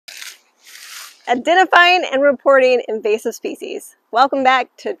Identifying and reporting invasive species. Welcome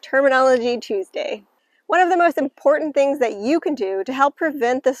back to Terminology Tuesday. One of the most important things that you can do to help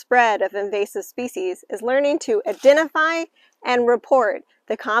prevent the spread of invasive species is learning to identify and report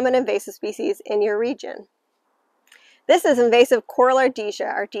the common invasive species in your region. This is invasive coral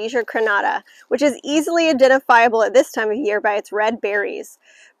ardesia, Ardesia crenata, which is easily identifiable at this time of year by its red berries.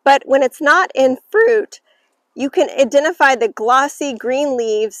 But when it's not in fruit, you can identify the glossy green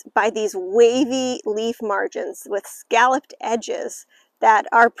leaves by these wavy leaf margins with scalloped edges that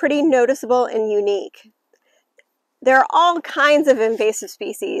are pretty noticeable and unique. There are all kinds of invasive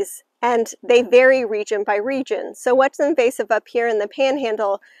species, and they vary region by region. So what's invasive up here in the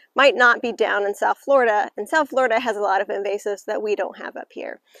Panhandle might not be down in South Florida, and South Florida has a lot of invasives that we don't have up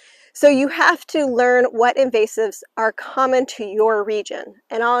here. So you have to learn what invasives are common to your region,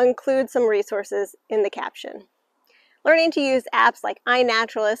 and I'll include some resources in the caption. Learning to use apps like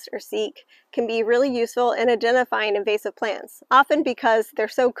iNaturalist or Seek can be really useful in identifying invasive plants. Often because they're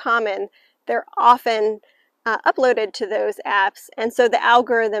so common, they're often uploaded to those apps, and so the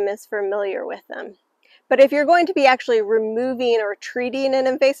algorithm is familiar with them. But if you're going to be actually removing or treating an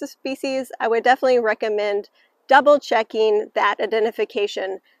invasive species, I would definitely recommend double checking that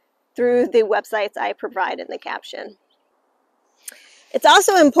identification through the websites I provide in the caption. It's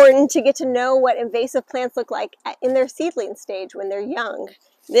also important to get to know what invasive plants look like in their seedling stage when they're young.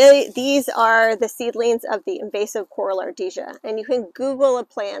 These are the seedlings of the invasive coral ardesia, and you can Google a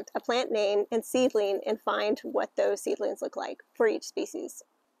plant name and seedling, and find what those seedlings look like for each species.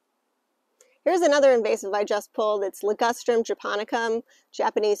 Here's another invasive I just pulled. It's Ligustrum japonicum,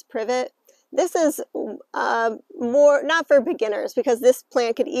 Japanese privet. This is more not for beginners, because this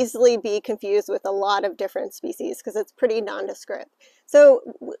plant could easily be confused with a lot of different species because it's pretty nondescript. So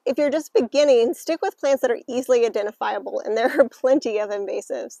if you're just beginning, stick with plants that are easily identifiable, and there are plenty of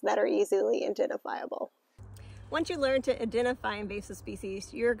invasives that are easily identifiable. Once you learn to identify invasive species,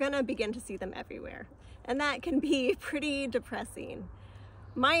 you're going to begin to see them everywhere, and that can be pretty depressing.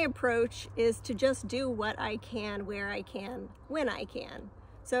 My approach is to just do what I can, where I can, when I can.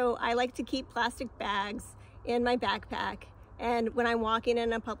 So I like to keep plastic bags in my backpack, and when I'm walking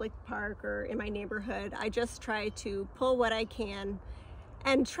in a public park or in my neighborhood, I just try to pull what I can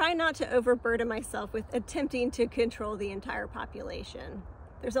and try not to overburden myself with attempting to control the entire population.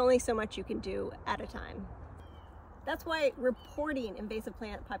 There's only so much you can do at a time. That's why reporting invasive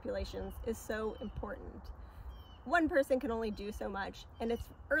plant populations is so important. One person can only do so much, and its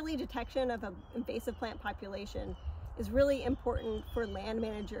early detection of an invasive plant population is really important for land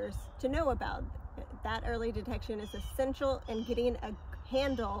managers to know about. That early detection is essential in getting a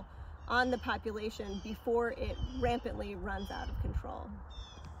handle on the population before it rampantly runs out of control.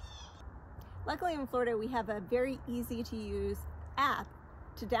 Luckily in Florida, we have a very easy to use app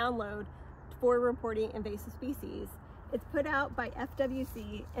to download for reporting invasive species. It's put out by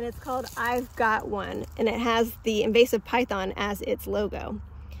FWC, and it's called I've Got One, and it has the invasive python as its logo.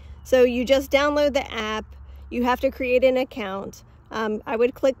 So you just download the app. You have to create an account. I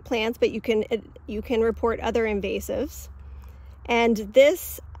would click plants, but you can report other invasives. And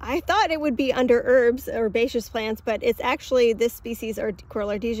this, I thought it would be under herbs or herbaceous plants, but it's actually, this species, or coral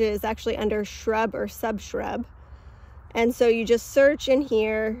ardesia, is actually under shrub or subshrub. And so you just search in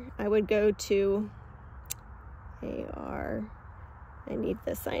here. I would go to I need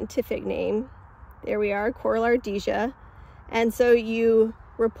the scientific name. There we are, coral ardesia. And so you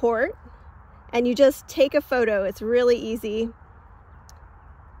report, and you just take a photo. It's really easy.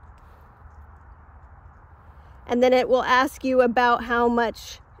 And then it will ask you about how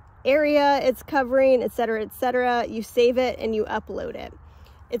much area it's covering, etc., etc. You save it and you upload it.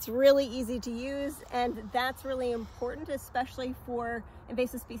 It's really easy to use, and that's really important, especially for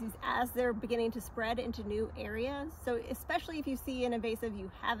invasive species as they're beginning to spread into new areas. So especially if you see an invasive you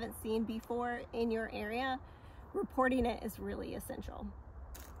haven't seen before in your area, reporting it is really essential.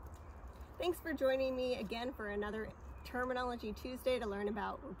 Thanks for joining me again for another Terminology Tuesday to learn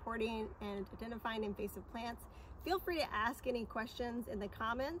about reporting and identifying invasive plants. Feel free to ask any questions in the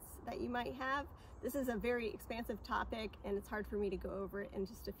comments that you might have. This is a very expansive topic, and it's hard for me to go over it in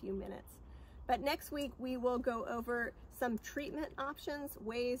just a few minutes. But next week we will go over some treatment options,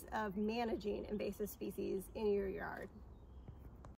 ways of managing invasive species in your yard.